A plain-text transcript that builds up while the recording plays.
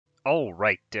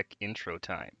Alright, Dick, intro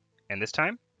time. And this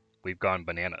time, we've gone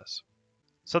bananas.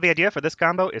 So the idea for this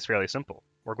combo is fairly simple.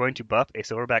 We're going to buff a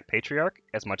Silverback Patriarch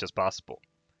as much as possible.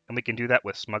 And we can do that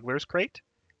with Smuggler's Crate,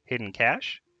 Hidden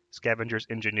Cache, Scavenger's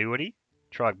Ingenuity,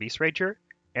 Trog Beast Rager,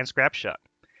 and Scrap Shot.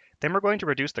 Then we're going to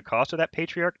reduce the cost of that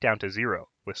Patriarch down to 0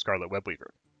 with Scarlet Webweaver.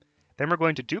 Then we're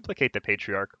going to duplicate the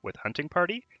Patriarch with Hunting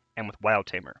Party and with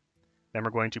Wildtamer. Then we're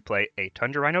going to play a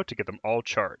Tundra Rhino to give them all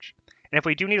charge. And if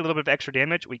we do need a little bit of extra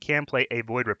damage, we can play a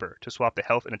Void Ripper to swap the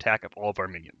health and attack of all of our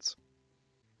minions.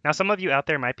 Now some of you out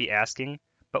there might be asking,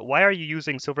 but why are you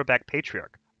using Silverback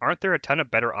Patriarch? Aren't there a ton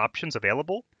of better options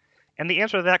available? And the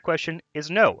answer to that question is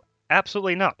no,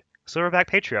 absolutely not. Silverback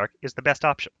Patriarch is the best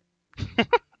option.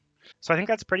 So I think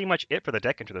that's pretty much it for the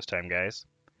deck intro this time, guys.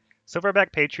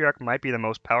 Silverback Patriarch might be the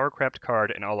most power-crept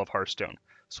card in all of Hearthstone,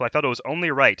 so I felt it was only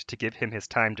right to give him his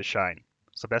time to shine.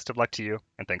 So best of luck to you,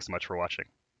 and thanks so much for watching.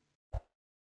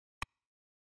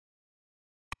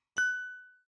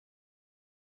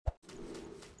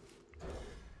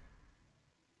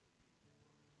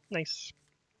 Nice.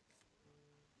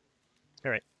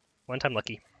 Alright, one time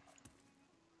lucky.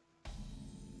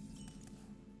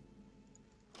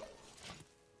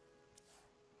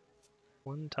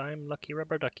 One time lucky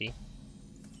rubber ducky.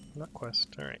 Not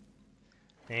quest, alright.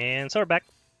 And Silverback.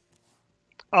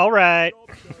 Alright!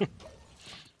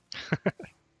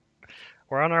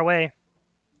 We're on our way.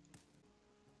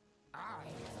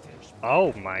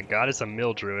 Oh my god, it's a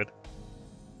Mill Druid.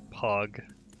 Pog.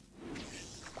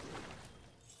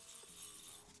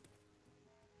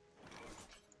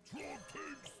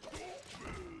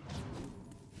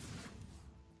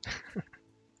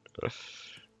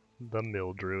 The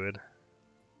Mill Druid.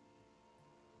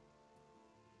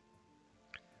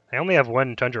 I only have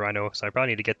one Tundra Rhino, so I probably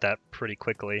need to get that pretty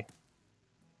quickly.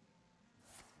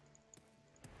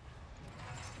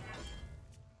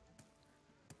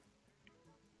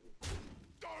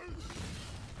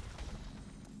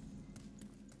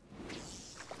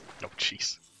 Oh,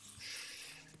 jeez.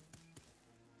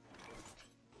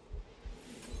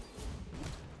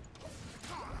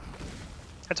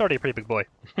 That's already a pretty big boy.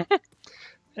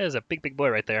 That is a big boy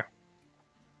right there.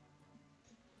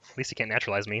 At least he can't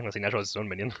naturalize me, unless he naturalizes his own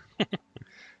minion. The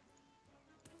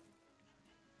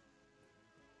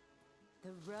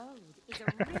road is a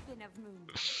ribbon of moon.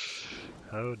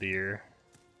 Oh dear.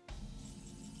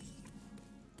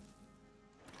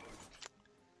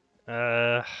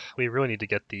 We really need to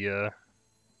get the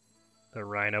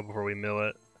Rhino before we mill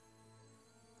it.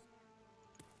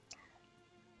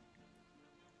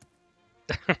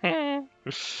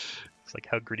 It's like,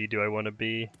 how greedy do I want to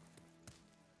be?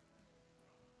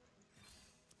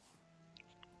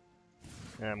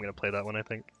 Yeah, I'm gonna play that one, I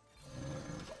think.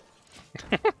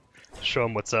 Show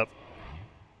him what's up.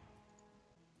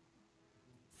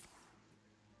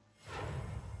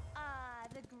 Ah,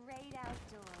 the great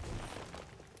outdoors.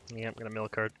 Yeah, I'm gonna mill a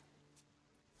card.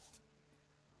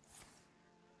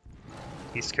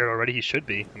 He's scared already, he should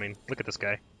be. I mean, look at this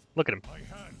guy. Look at him.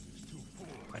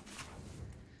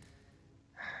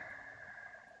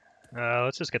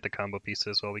 Let's just get the combo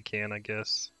pieces while we can, I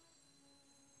guess.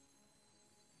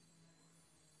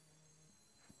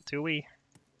 Do we?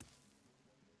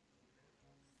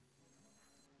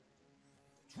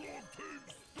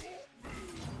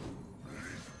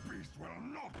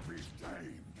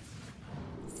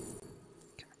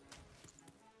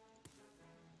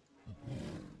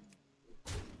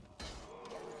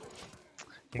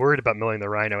 I'm worried about milling the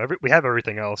Rhino. We have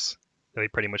everything else that we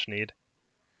pretty much need.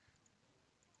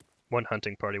 One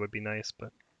hunting party would be nice,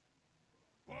 but...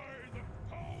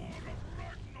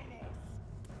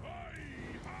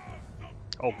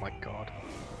 Oh my god.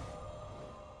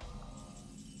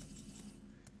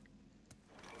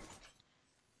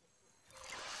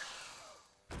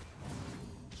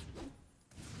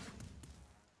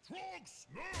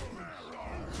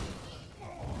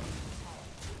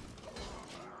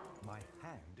 My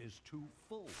hand is too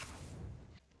full.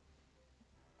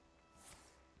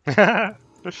 The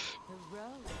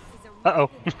road is a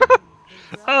Uh-oh. ribbon of moon.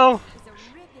 The road Uh-oh. is a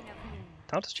ribbon of moon.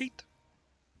 Time to cheat.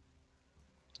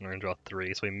 We're gonna draw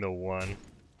 3, so we mill 1.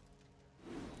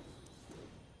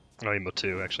 No, we mill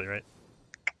 2, actually, right?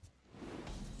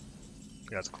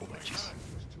 Yeah, that's a cool jeez.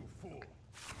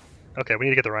 Okay, we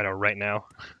need to get the Rhino right now.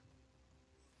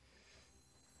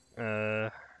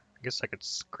 I guess I could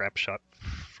Scrap Shot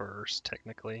first,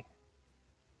 technically.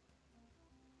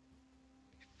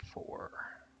 4.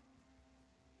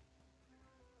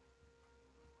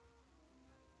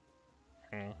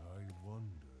 I wonder.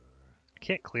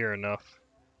 can't clear enough.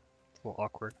 It's a little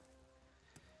awkward.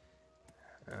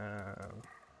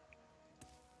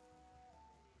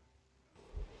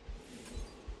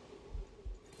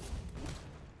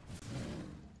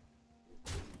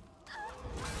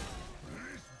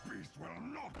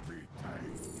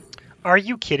 Are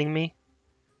you kidding me?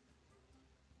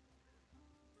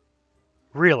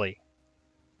 Really?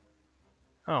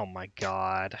 Oh my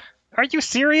god. Are you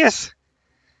serious?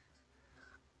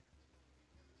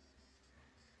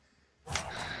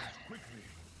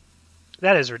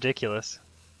 That is ridiculous.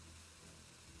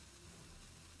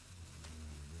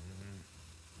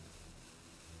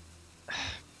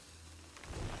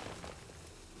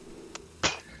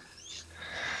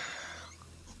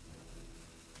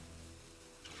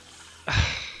 My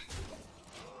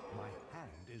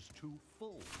hand is too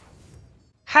full.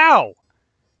 How?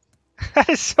 That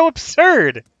is so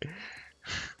absurd.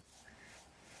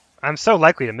 I'm so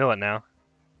likely to mill it now.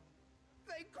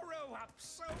 They grow up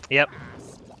so Yep.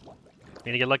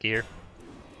 Need to get lucky here.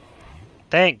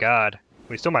 Thank God.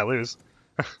 We still might lose.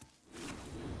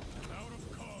 out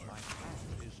of cards. My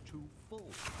hand is too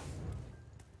full.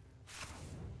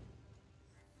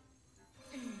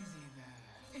 Easy there,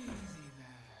 easy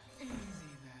there,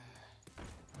 easy there.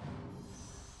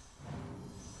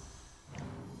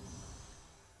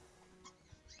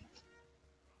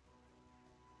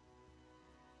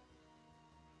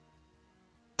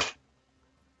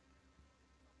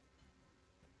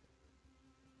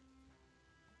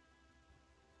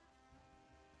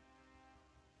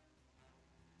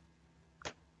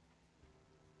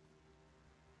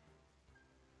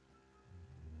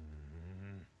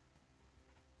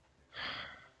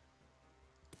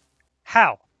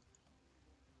 How?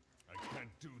 I can't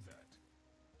do that.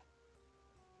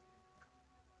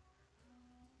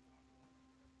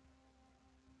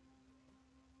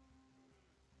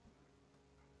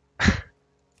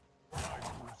 Time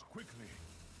moves quickly.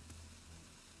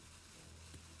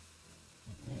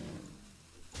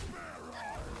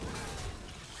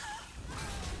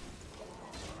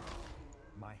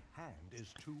 My hand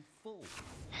is too full.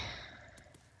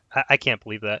 I can't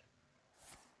believe that.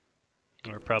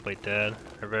 We're probably dead,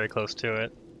 or very close to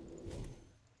it.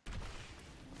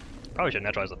 Probably should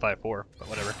naturalize the 5-4, but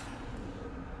whatever.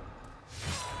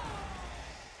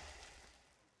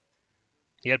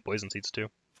 He had poison seeds too.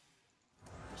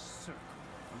 The circle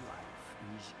of life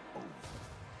is over.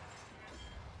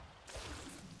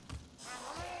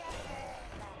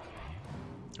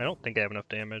 I don't think I have enough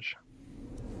damage.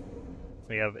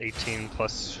 We have 18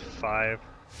 plus 5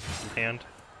 in hand.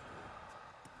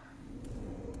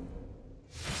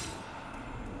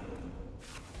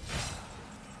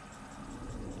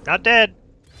 Not dead!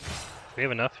 Do we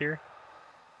have enough here?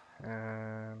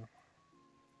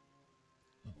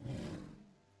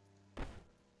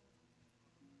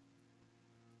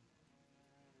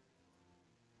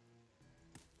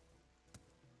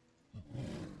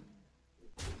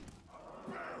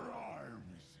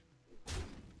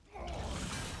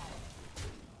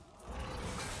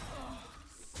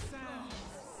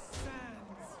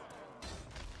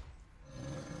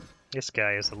 This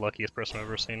guy is the luckiest person I've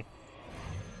ever seen.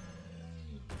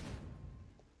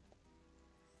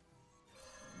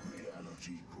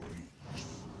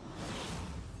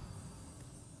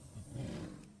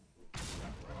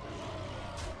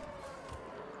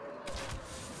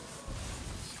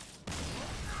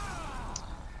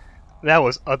 That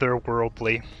was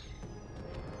otherworldly.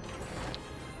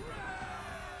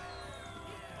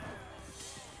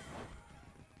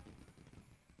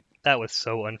 That was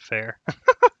so unfair.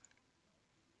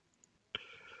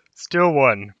 Still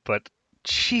won, but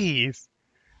jeez.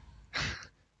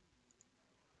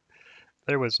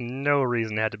 There was no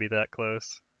reason it had to be that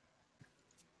close.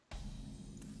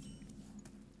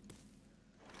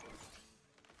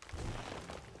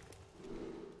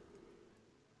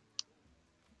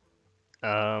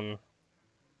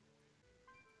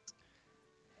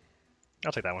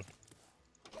 I'll take that one.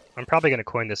 I'm probably going to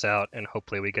coin this out, and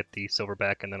hopefully we get the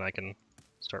Silverback, and then I can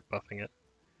start buffing it,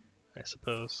 I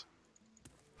suppose.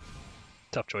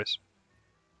 Tough choice.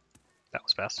 That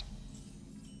was fast.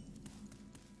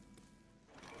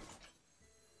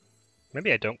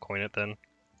 Maybe I don't coin it then.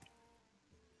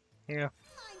 Yeah. Mind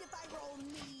if I roll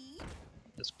me?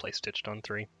 Just play Stitched on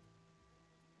 3.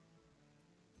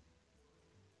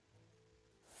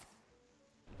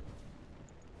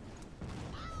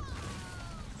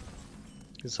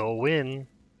 Zul'jin.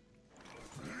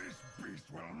 This beast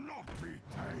will not be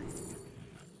tamed.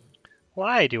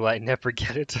 Why do I never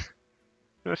get it?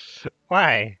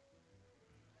 Why?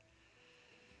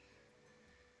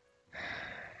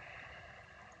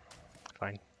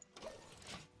 Fine.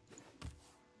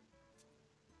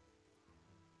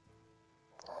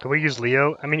 Can we use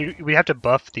Leo? I mean, we have to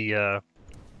buff the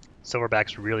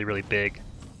Silverbacks really, really big.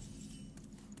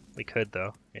 We could,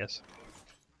 though. Yes.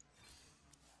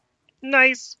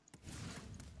 Nice!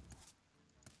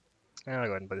 I'll go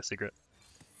ahead and play the secret.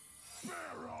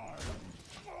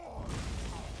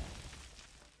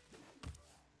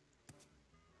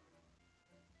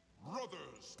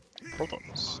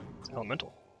 Brothers.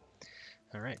 Elemental.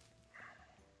 Alright.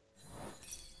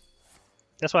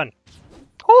 This one.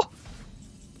 Oh!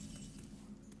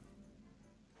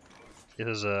 This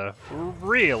is a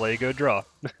really good draw.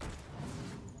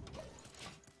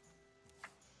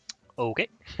 Okay.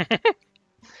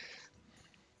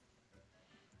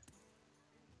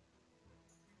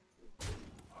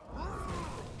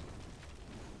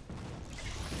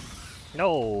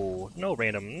 No, no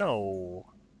random, no.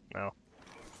 No.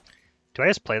 Do I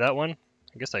just play that one?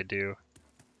 I guess I do.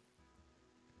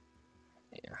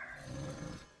 Yeah.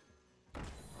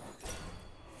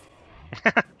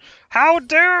 How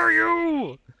dare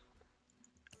you!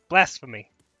 Blasphemy.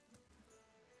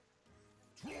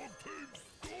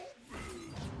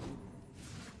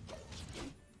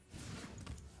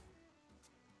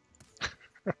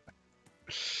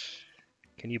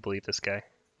 Can you believe this guy?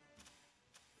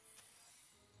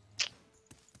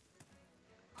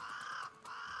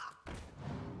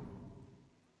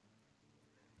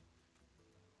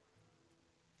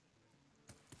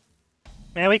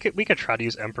 Man, we could try to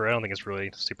use Emperor. I don't think it's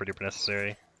really super duper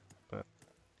necessary. But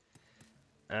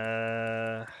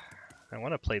I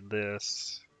want to play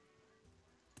this.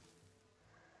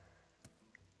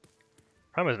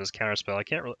 Problem is this counterspell. I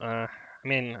can't really. I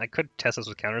mean, I could test this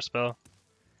with counterspell.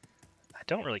 I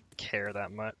don't really care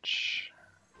that much.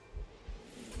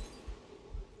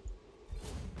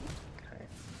 Okay.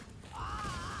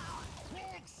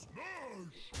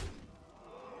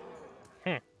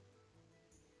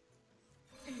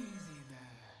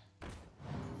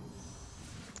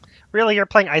 Really? You're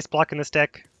playing Ice Block in this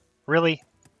deck? Really?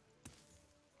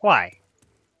 Why?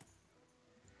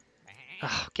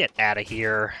 Oh, get out of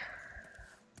here.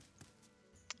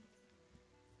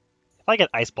 If I get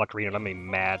Ice Block Rhino, I'm gonna be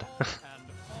mad.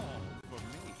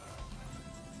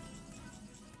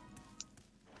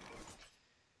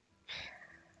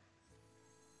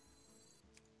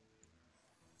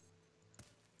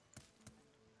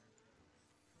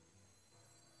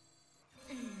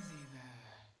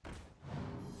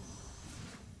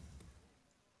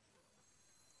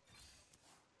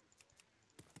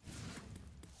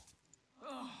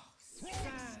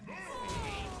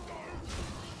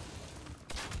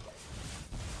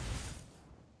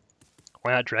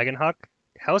 Why not Dragonhawk?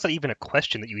 How is that even a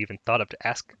question that you even thought of to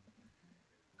ask?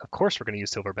 Of course we're going to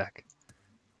use Silverback.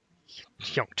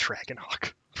 Young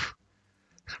Dragonhawk.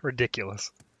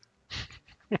 Ridiculous.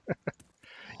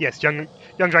 Yes, young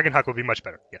Dragonhawk would be much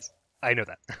better. Yes, I know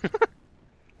that.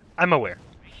 I'm aware.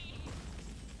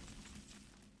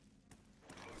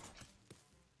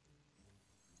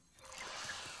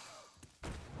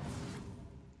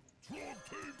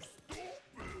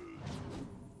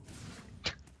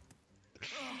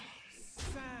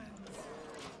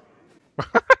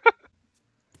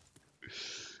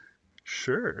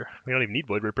 Sure. We don't even need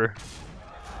Void Ripper.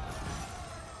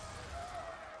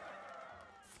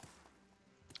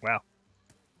 Wow.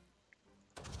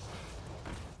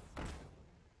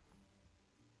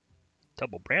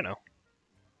 Double Brano.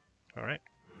 Alright.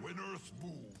 When Earth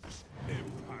moves,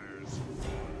 empires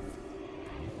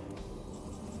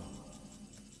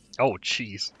Oh,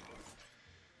 jeez.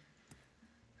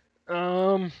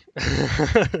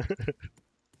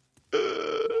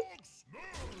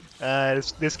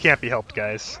 This can't be helped,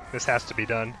 guys. This has to be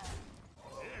done.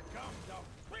 Here comes the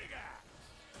trigger.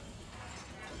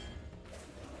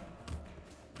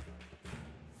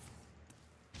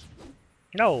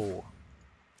 No.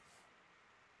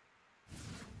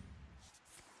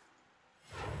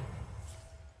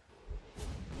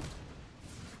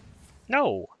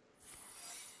 No.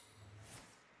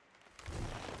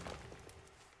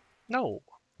 No.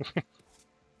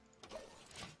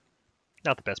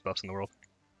 Not the best buffs in the world.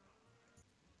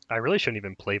 I really shouldn't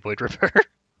even play Void Ripper.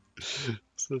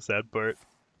 It's the sad part.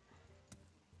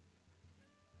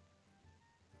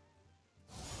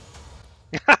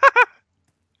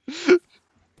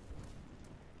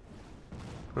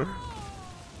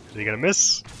 Is he gonna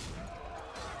miss?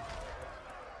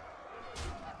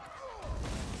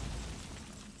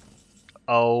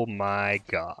 Oh my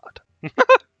god.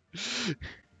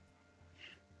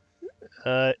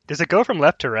 Does it go from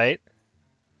left to right?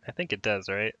 I think it does,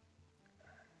 right?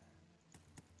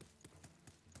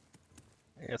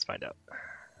 Let's find out.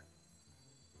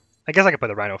 I guess I could play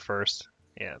the Rhino first.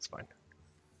 Yeah, that's fine.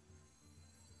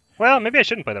 Well, maybe I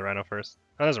shouldn't play the Rhino first.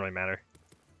 That doesn't really matter.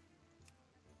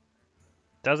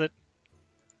 Does it?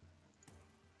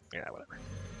 Yeah, whatever.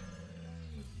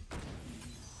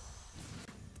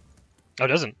 Oh, it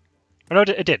doesn't. Oh, no, it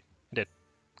did. It did.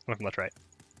 Went from left to right.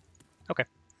 Okay.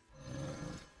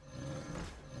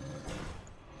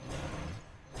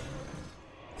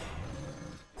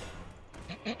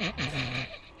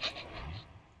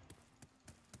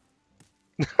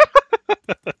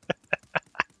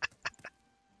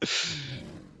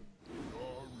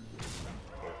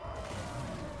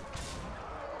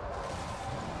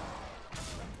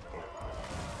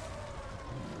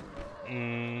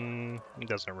 It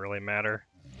doesn't really matter.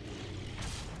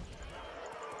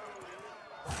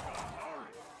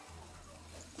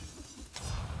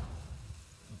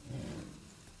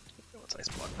 What's Ice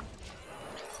Block?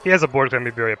 He has a board, so I'm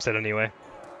gonna be very upset anyway.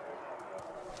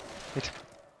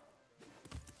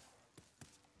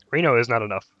 Rhino is not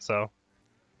enough, so.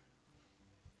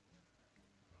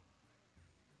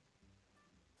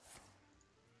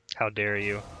 How dare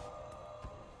you?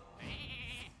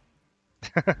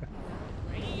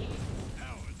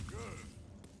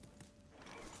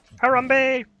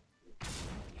 Harambe!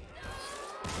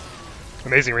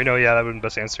 Amazing Rhino, yeah, that would have been the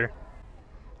best answer.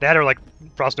 They had her like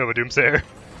Frost Nova Doomsayer.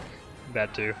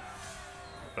 That too.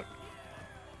 But,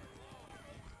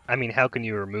 I mean, how can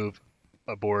you remove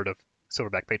a board of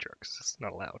Silverback Patriarchs? It's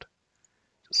not allowed.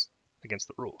 Just against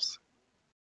the rules.